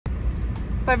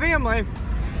5 a.m. life.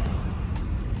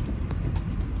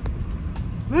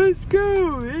 Let's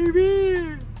go,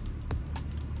 baby.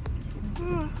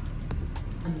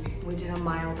 We did a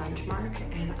mile benchmark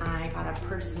and I got a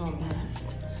personal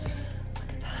best. Look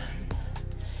at that.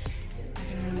 I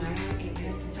can run a mile in 8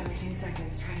 minutes and 17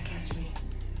 seconds. Try to catch me.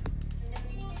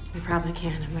 You probably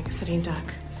can. I'm like a sitting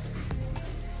duck.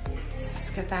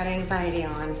 Let's get that anxiety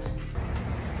on.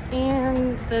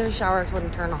 And the showers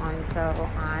wouldn't turn on, so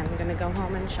I'm gonna go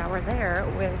home and shower there,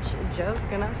 which Joe's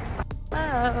gonna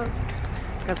love.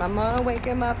 Because I'm gonna wake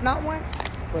him up not once,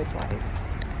 but twice.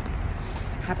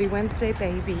 Happy Wednesday,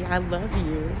 baby. I love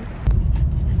you.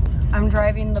 I'm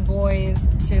driving the boys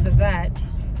to the vet,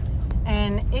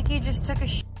 and Icky just took a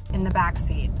shit in the back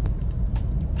seat.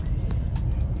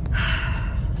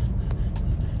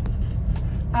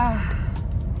 God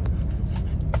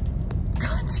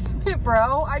damn it,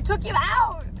 bro. I took you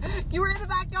out. You were in the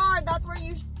backyard. That's where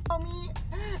you shit, homie.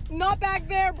 Not back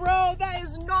there, bro. That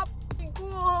is not fucking cool,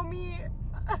 homie.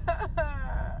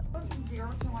 From 0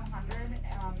 to 100,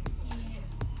 he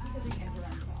could be injured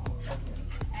himself.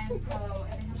 And so,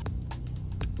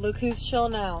 Look who's chill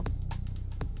now.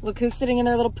 Look who's sitting in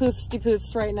their little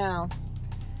poofs right now.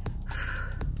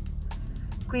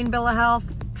 Clean bill of health,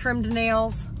 trimmed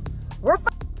nails. We're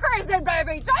crazy,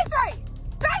 baby. Day three.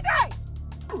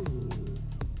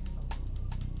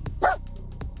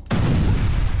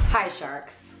 Hi,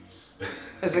 sharks.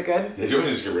 Is it good? Yeah, do you want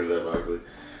me to just get rid of that broccoli?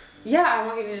 Yeah, I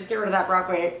want you to just get rid of that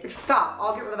broccoli. Stop.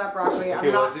 I'll get rid of that broccoli.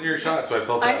 Okay, well, it's in your shot, so I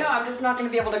felt bad. I know. I'm just not going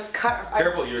to be able to cut.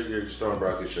 Careful, you're just throwing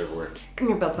broccoli shit everywhere. Come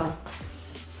here, Bubba.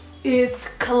 It's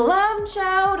clam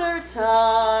chowder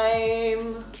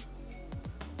time.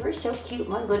 We're so cute,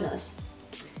 my goodness.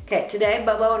 Okay, today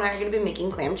Bubbo and I are gonna be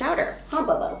making clam chowder. Huh,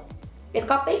 Bubbo? It's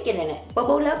got bacon in it.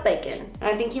 Bubbo loves bacon. And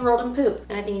I think he rolled in poop.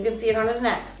 And I think you can see it on his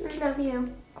neck. I love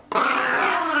you.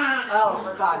 Oh,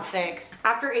 for God's sake.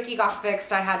 After Icky got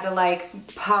fixed, I had to like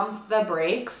pump the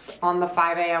brakes on the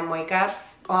 5 a.m. wake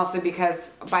ups. Also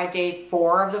because by day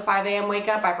 4 of the 5 a.m. wake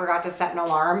up, I forgot to set an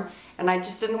alarm and I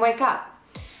just didn't wake up.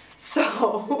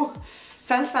 So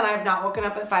since then, I have not woken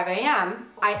up at 5 a.m.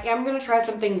 I am gonna try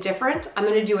something different. I'm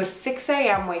gonna do a 6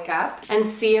 a.m. wake up and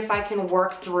see if I can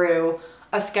work through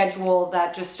a schedule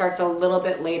that just starts a little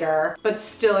bit later, but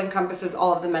still encompasses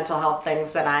all of the mental health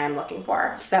things that I am looking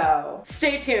for. So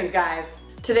stay tuned, guys.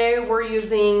 Today, we're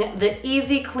using the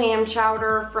Easy Clam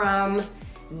Chowder from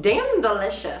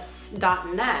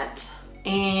damndelicious.net.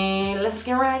 And let's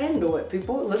get right into it,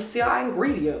 people. Let's see our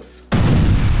ingredients.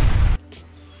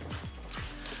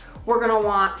 We're gonna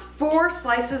want 4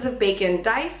 slices of bacon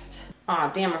diced. Aw,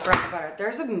 oh, damn, I forgot about it.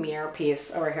 There's a mirror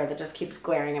piece over here that just keeps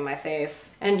glaring in my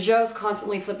face. And Joe's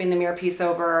constantly flipping the mirror piece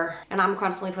over, and I'm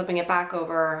constantly flipping it back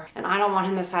over. And I don't want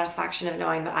him the satisfaction of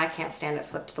knowing that I can't stand it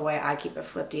flipped the way I keep it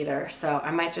flipped either. So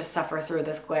I might just suffer through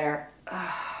this glare.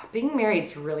 Being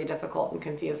married's really difficult and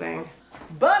confusing.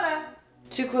 Butter!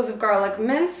 2 cloves of garlic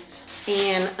minced,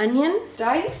 and onion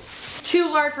diced.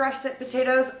 2 large russet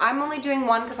potatoes. I'm only doing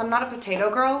 1 because I'm not a potato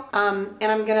girl. And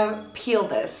I'm gonna peel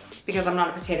this because I'm not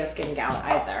a potato skin gal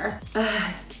either.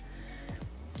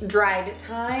 Dried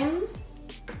thyme.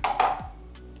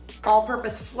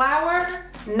 All-purpose flour.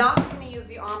 Not gonna use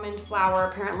the almond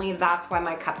flour. Apparently that's why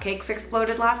my cupcakes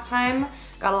exploded last time.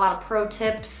 Got a lot of pro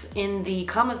tips in the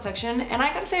comment section, and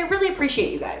I gotta say I really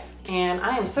appreciate you guys. And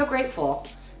I am so grateful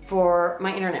for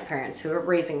my internet parents who are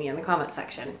raising me in the comment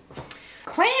section.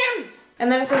 Clams! And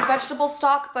then it says vegetable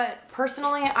stock, but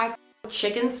personally I f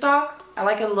chicken stock. I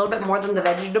like it a little bit more than the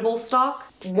vegetable stock.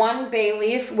 1 bay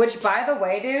leaf, which by the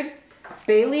way, dude,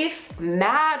 bay leafs,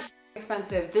 mad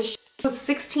expensive. This was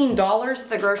 $16 at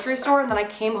the grocery store, and then I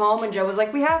came home and Joe was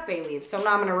like, we have bay leaves, so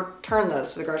now I'm gonna return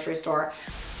those to the grocery store.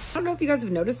 I don't know if you guys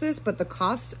have noticed this, but the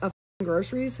cost of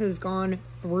groceries has gone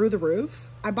through the roof.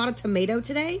 I bought a tomato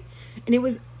today, and it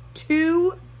was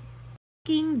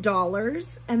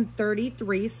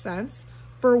 $2.33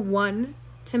 for 1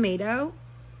 tomato.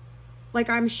 Like,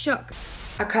 I'm shook.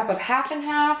 A cup of half and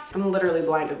half. I'm literally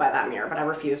blinded by that mirror, but I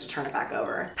refuse to turn it back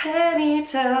over. Petty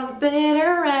till the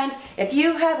bitter end. If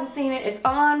you haven't seen it, it's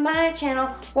on my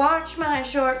channel. Watch my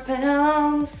short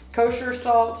films. Kosher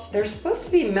salt. There's supposed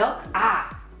to be milk.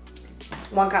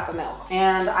 1 cup of milk.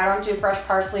 And I don't do fresh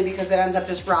parsley because it ends up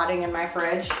just rotting in my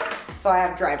fridge. So I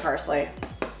have dried parsley.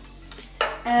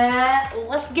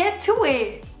 Let's get to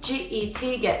it.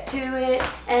 G-E-T, get to it.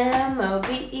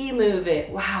 M-O-V-E, move it.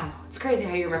 Wow, it's crazy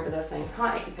how you remember those things.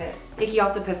 Huh, Icky piss. Icky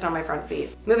also pissed on my front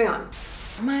seat. Moving on.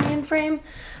 Am I in frame?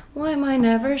 Why am I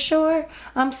never sure?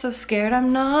 I'm so scared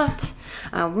I'm not.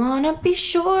 I wanna be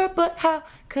sure, but how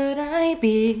could I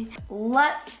be?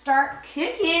 Let's start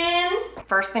kicking.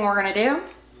 First thing we're gonna do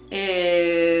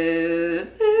is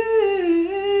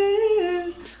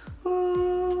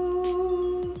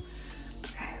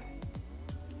okay.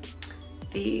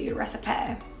 The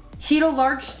recipe. Heat a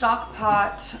large stock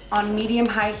pot on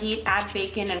medium-high heat, add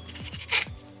bacon and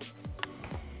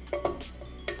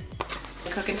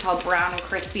cook until brown and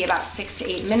crispy, about 6 to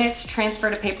 8 minutes. Transfer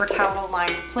to paper towel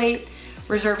lined plate,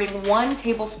 reserving 1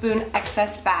 tablespoon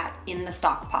excess fat in the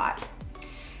stock pot.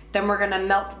 Then we're gonna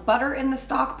melt butter in the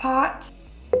stock pot,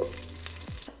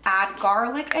 add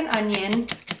garlic and onion,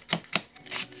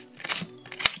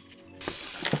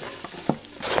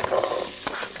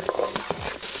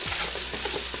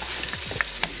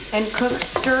 and cook,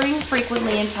 stirring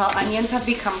frequently until onions have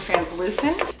become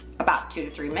translucent, about 2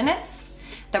 to 3 minutes.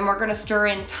 Then we're gonna stir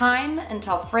in thyme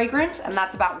until fragrant, and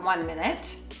that's about 1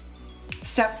 minute.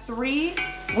 Step 3,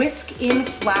 whisk in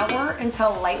flour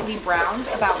until lightly browned,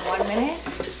 about 1 minute.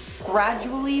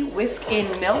 Gradually whisk in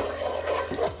milk,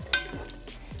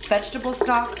 vegetable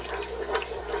stock,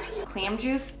 clam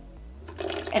juice,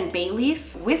 and bay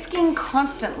leaf, whisking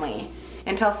constantly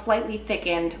until slightly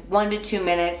thickened, 1 to 2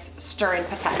 minutes, stir in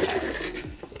potatoes.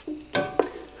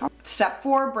 Step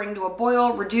 4, bring to a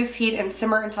boil, reduce heat and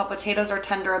simmer until potatoes are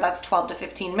tender, that's 12 to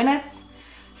 15 minutes.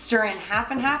 Stir in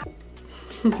half and half.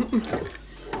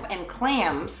 And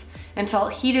clams until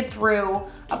heated through,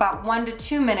 about 1 to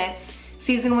 2 minutes.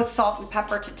 Season with salt and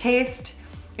pepper to taste.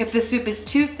 If the soup is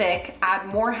too thick, add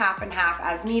more half and half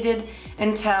as needed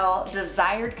until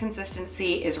desired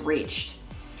consistency is reached.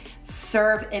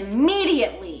 Serve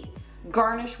immediately.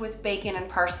 Garnish with bacon and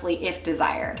parsley if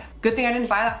desired. Good thing I didn't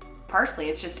buy that parsley,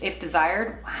 it's just if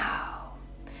desired. Wow.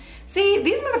 See,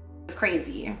 these motherfuckers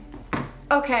crazy.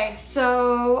 Okay,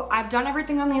 so I've done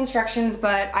everything on the instructions,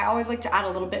 but I always like to add a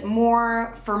little bit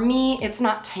more. For me, it's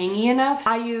not tangy enough.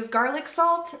 I use garlic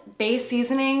salt, bay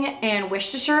seasoning, and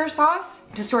Worcestershire sauce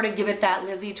to sort of give it that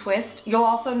Lizze twist. You'll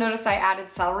also notice I added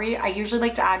celery. I usually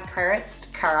like to add carrots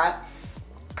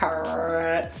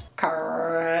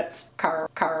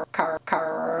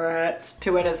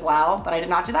to it as well, but I did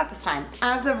not do that this time.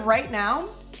 As of right now,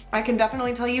 I can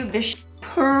definitely tell you this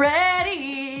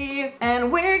ready,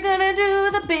 and we're gonna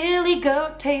do the Billy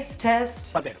Goat taste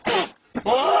test.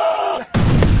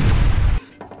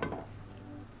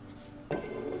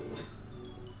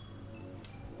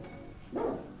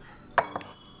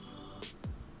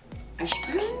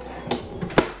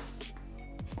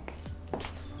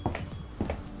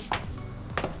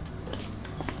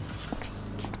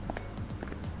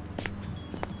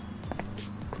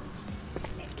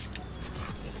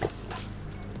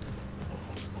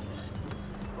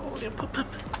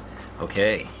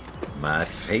 Okay, my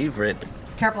favorite.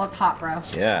 Careful, it's hot, bro.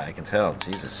 Yeah, I can tell.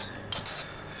 Jesus.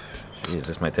 Jeez,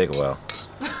 this might take a while.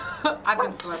 I've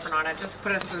been slipping on it. Just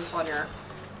put a spoonful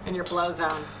in your blow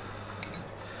zone.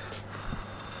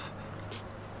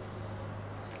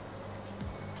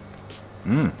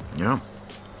 Yeah.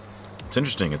 It's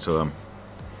interesting. It's a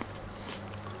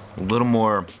little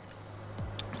more,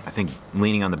 I think,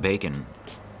 leaning on the bacon.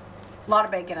 A lot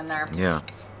of bacon in there. Yeah.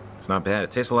 It's not bad.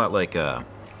 It tastes a lot like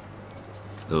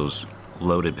those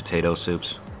loaded potato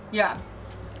soups. Yeah.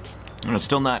 And it's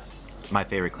still not my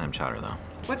favorite clam chowder, though.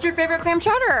 What's your favorite clam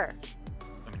chowder?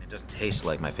 I mean, it does taste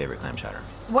like my favorite clam chowder.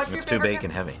 What's your It's too favorite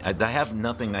bacon heavy. I have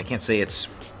nothing. I can't say it's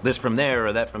this from there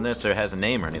or that from this or it has a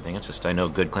name or anything. It's just I know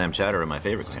good clam chowder and my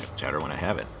favorite clam chowder when I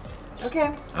have it.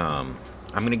 Okay. I'm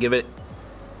gonna give it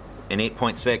an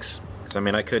 8.6. Because I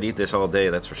mean, I could eat this all day.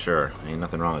 That's for sure. Ain't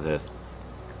nothing wrong with this.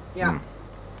 Yeah.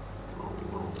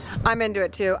 I'm into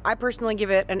it too. I personally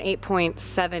give it an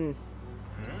 8.7.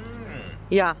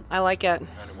 Yeah, I like it.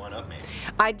 Trying to one up me.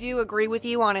 I do agree with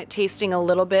you on it tasting a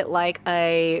little bit like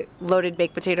a loaded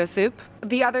baked potato soup.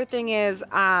 The other thing is,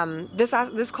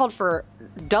 this called for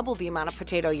double the amount of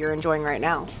potato you're enjoying right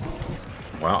now.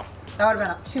 Wow. That would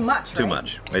have been too much, right? Too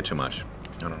much. Way too much.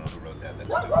 I don't know who wrote that.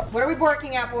 That's stupid. What are we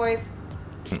working at, boys?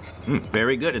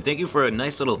 Very good. And thank you for a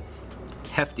nice little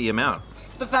hefty amount.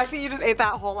 The fact that you just ate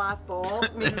that whole ass bowl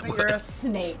means that you're a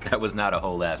snake. That was not a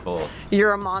whole ass bowl.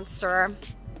 You're a monster.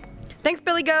 Thanks,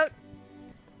 Billy Goat.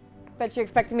 Bet you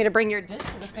expected me to bring your dish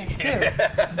to the sink too,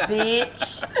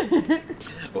 bitch.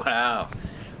 Wow.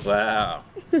 Wow.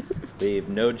 Leave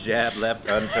no jab left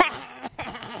unturned.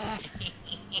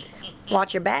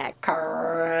 Watch your back.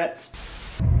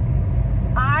 Carrots.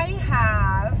 I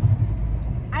have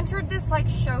entered this like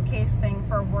showcase thing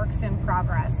for works in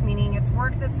progress, meaning it's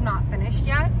work that's not finished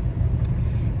yet.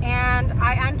 And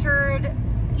I entered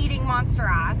Eating Monster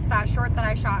Ass, that short that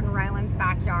I shot in Ryland's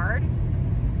backyard,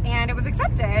 and it was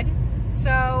accepted.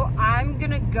 So I'm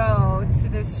gonna go to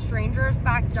this stranger's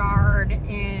backyard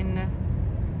in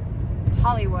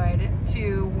Hollywood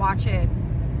to watch it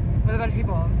with a bunch of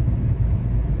people.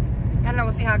 I don't know,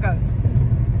 we'll see how it goes.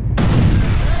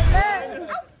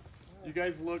 You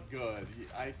guys look good.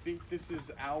 I think this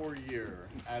is our year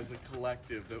as a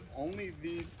collective. That only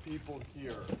these people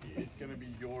here, it's gonna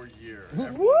be your year.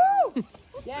 Woo!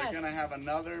 They're gonna have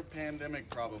another pandemic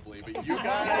probably, but you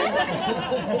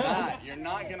guys, you're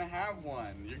not gonna have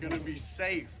one. You're gonna be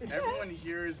safe. Everyone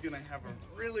here is gonna have a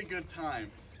really good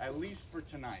time, at least for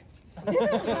tonight.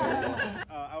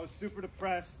 I was super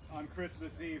depressed on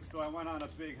Christmas Eve, so I went on a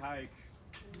big hike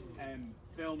and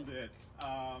filmed it.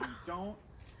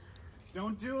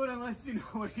 Don't do it unless you know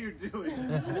what you're doing.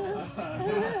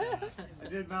 I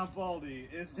did Mount Baldy.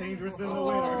 It's dangerous in the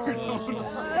winter.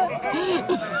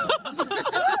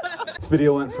 This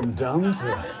video went from dumb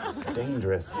to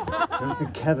dangerous. You don't see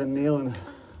Kevin Nealon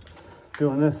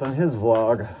doing this on his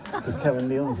vlog because Kevin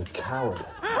Nealon's a coward.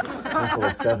 He's also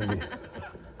like 70.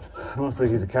 Mostly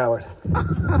he's a coward. You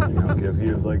don't give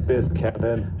views like this,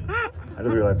 Kevin. I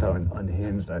just realized how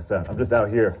unhinged I sound. I'm just out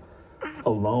here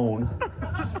alone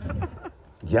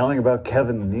yelling about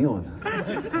Kevin Nealon.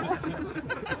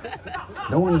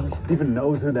 No one even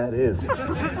knows who that is.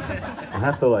 I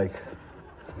have to like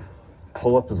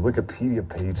pull up his Wikipedia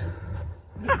page.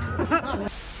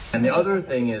 And the other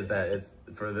thing is that it's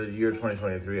for the year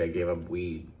 2023, I gave up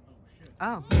weed.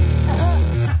 Oh.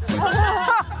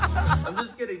 I'm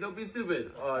just kidding, don't be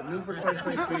stupid. New for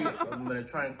 2023, I'm gonna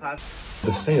try and class.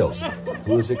 The salesman,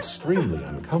 who is extremely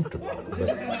uncomfortable,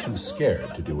 but too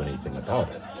scared to do anything about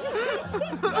it.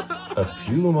 A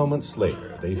few moments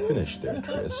later, they finish their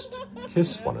tryst,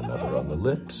 kiss one another on the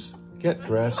lips, get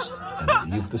dressed,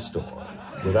 and leave the store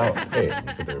without paying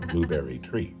for their blueberry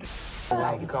treat.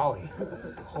 Wow, golly,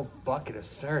 a whole bucket of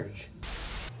Surge.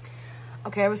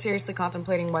 Okay, I was seriously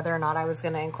contemplating whether or not I was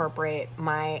going to incorporate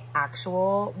my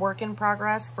actual work in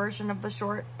progress version of the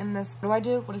short in this. What do I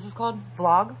do? What is this called?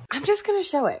 Vlog? I'm just going to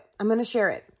show it. I'm going to share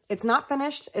it. It's not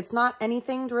finished. It's not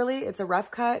anything really. It's a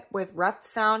rough cut with rough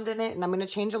sound in it, and I'm going to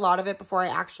change a lot of it before I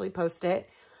actually post it.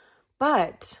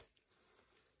 But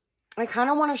I kind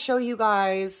of want to show you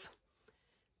guys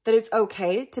that it's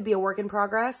okay to be a work in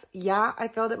progress. Yeah, I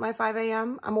failed at my 5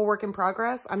 a.m. I'm a work in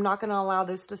progress. I'm not going to allow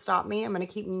this to stop me. I'm going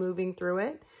to keep moving through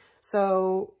it.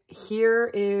 So here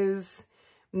is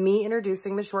me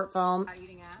introducing the short film.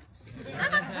 Eating ass.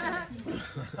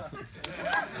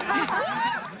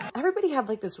 Everybody had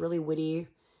like this really witty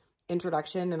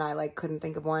introduction and I like couldn't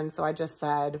think of one. So I just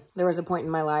said, there was a point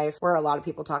in my life where a lot of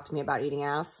people talked to me about eating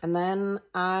ass. And then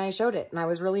I showed it and I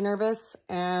was really nervous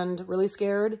and really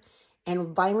scared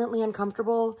and violently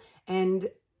uncomfortable, and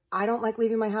I don't like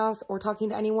leaving my house or talking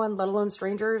to anyone, let alone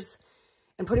strangers,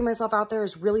 and putting myself out there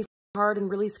is really hard and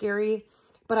really scary,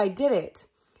 but I did it,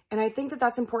 and I think that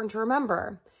that's important to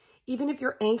remember. Even if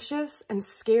you're anxious and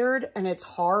scared and it's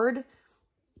hard,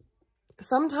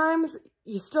 sometimes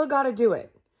you still gotta do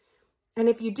it, and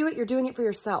if you do it, you're doing it for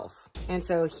yourself. And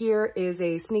so here is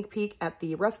a sneak peek at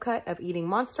the rough cut of Eating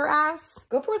Monster Ass.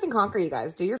 Go forth and conquer, you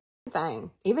guys. Do your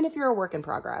thing, even if you're a work in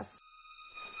progress.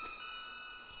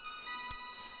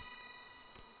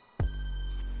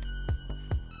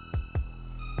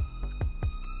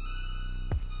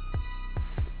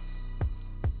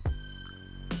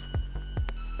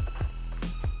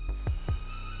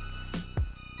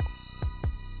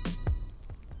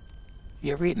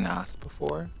 You ever eaten ass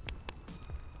before?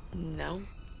 No.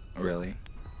 Really?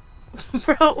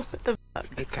 Bro, what the fuck?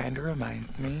 It kind of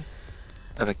reminds me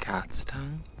of a cat's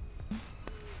tongue.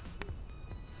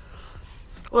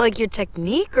 Well, like your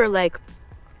technique or like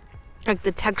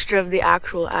the texture of the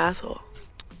actual asshole?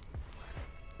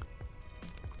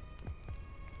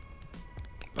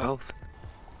 Both.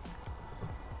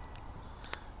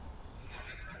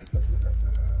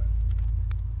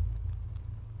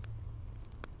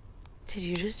 Did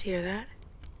you just hear that?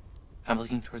 I'm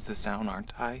looking towards the sound,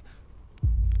 aren't I?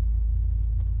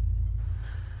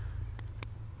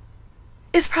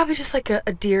 It's probably just like a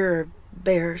deer or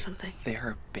bear or something. There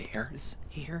are bears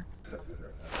here?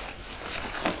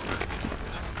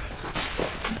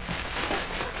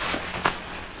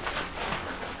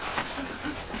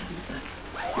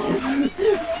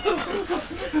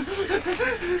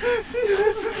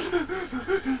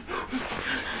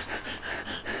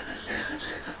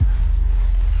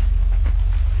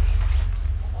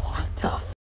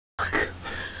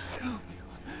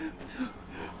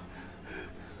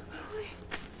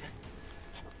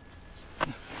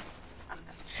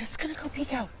 Just gonna go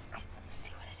peek out. Let's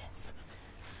see what it is.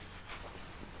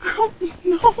 Girl,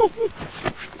 no.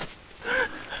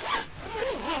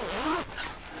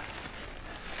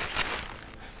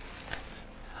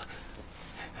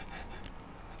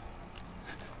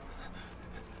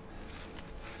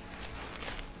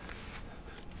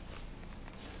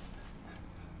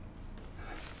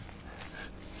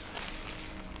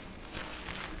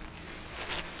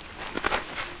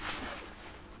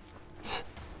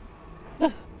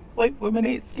 White women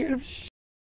ain't scared of shit.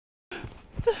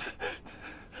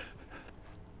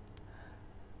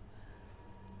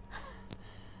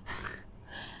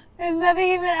 There's nothing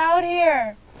even out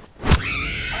here.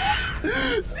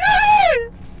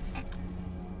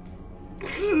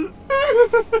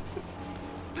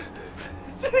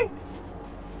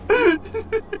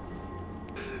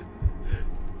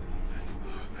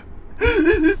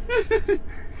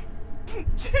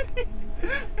 Jenny.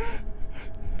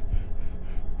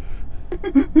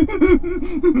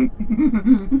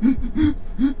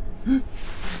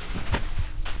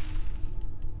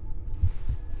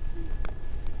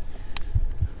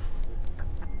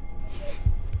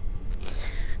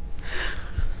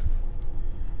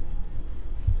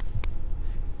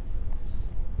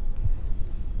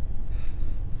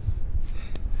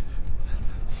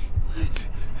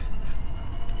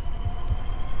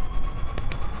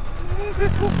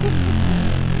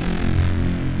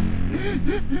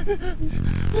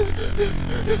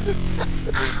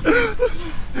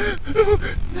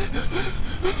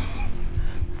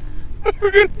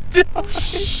 We're gonna die.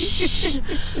 Shh.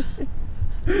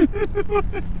 Do you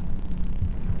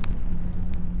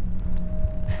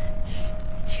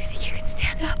think you can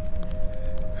stand up?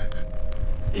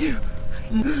 Yeah.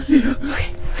 Okay.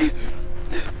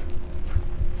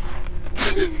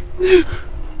 Sorry.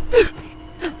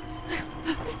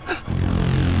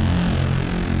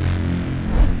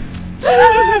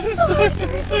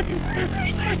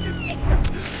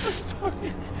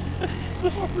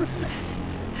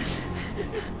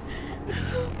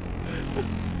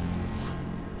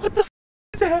 What the f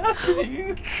is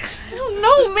happening? I don't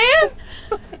know, man.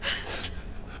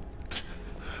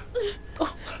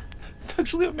 Oh, it's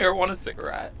actually a marijuana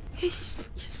cigarette. You're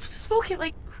supposed to smoke it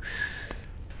like...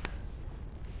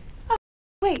 Oh,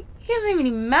 wait, he doesn't even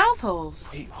need mouth holes.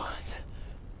 Wait, what?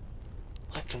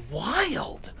 That's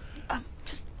wild.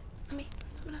 Just let me...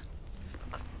 I'm gonna...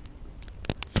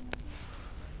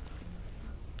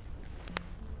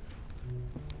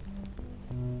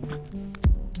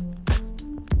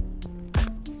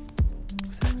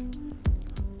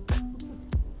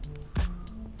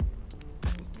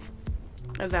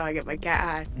 That's how I get my cat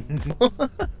high.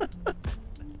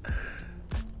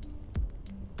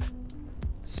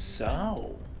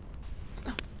 So,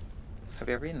 have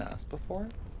you ever eaten ass before?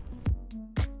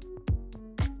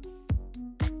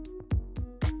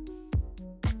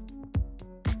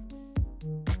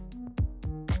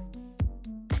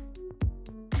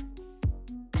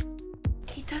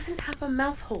 He doesn't have a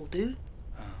mouth hole, dude.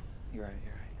 Oh, you're right.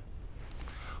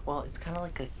 Well, it's kind of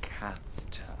like a cat's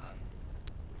tongue.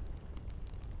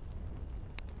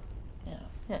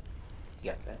 Yeah.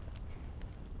 You got that.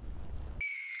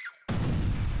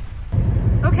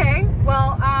 Okay,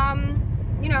 well,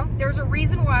 you know, there's a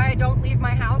reason why I don't leave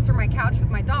my house or my couch with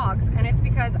my dogs, and it's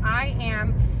because I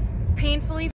am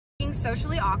painfully f***ing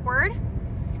socially awkward.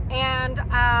 And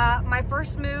my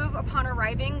first move upon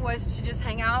arriving was to just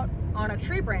hang out on a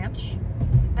tree branch.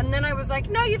 And then I was like,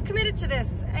 no, you've committed to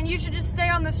this, and you should just stay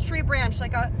on this tree branch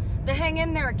like the hang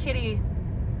in there, kitty.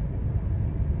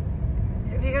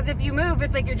 Because if you move,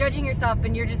 it's like you're judging yourself,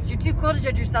 and you're too cool to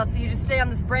judge yourself, so you just stay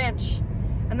on this branch.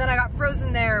 And then I got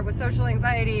frozen there with social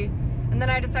anxiety, and then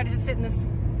I decided to sit in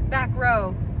this back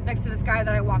row next to this guy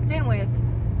that I walked in with,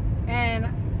 and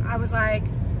I was like,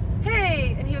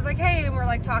 hey, and he was like, hey, and we're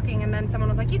like talking, and then someone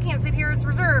was like, you can't sit here, it's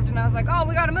reserved, and I was like, oh,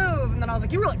 we gotta move, and then I was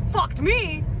like, you really fucked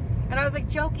me, and I was like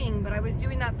joking, but I was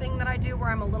doing that thing that I do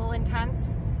where I'm a little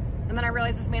intense, and then I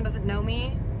realized this man doesn't know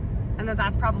me, and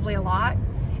that's probably a lot.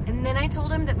 And then I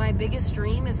told him that my biggest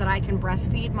dream is that I can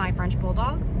breastfeed my French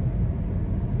bulldog.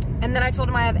 And then I told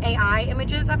him I have AI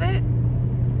images of it,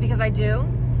 because I do.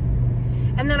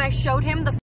 And then I showed him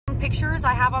the pictures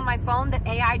I have on my phone that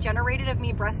AI generated of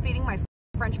me breastfeeding my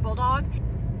French bulldog.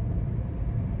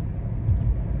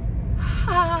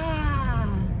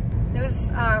 It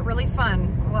was really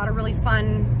fun. A lot of really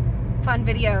fun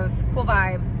videos. Cool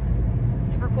vibe.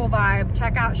 Super cool vibe.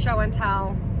 Check out Show and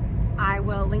Tell. I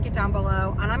will link it down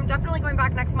below. And I'm definitely going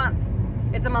back next month.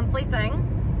 It's a monthly thing.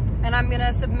 And I'm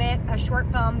gonna submit a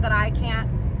short film that I can't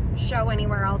show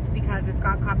anywhere else because it's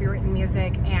got copywritten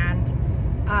music and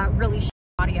really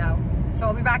audio. So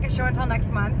I'll be back at Show and Tell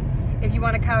next month. if you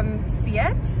want to come see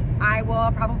it, I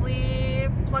will probably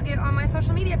plug it on my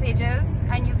social media pages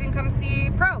and you can come see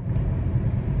Probed,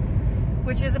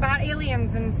 which is about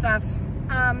aliens and stuff.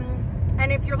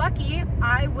 And if you're lucky,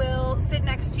 I will sit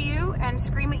next to you and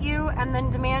scream at you and then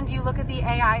demand you look at the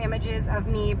AI images of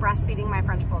me breastfeeding my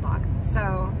French Bulldog.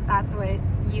 So that's what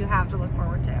you have to look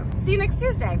forward to. See you next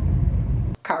Tuesday.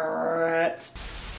 Carrots.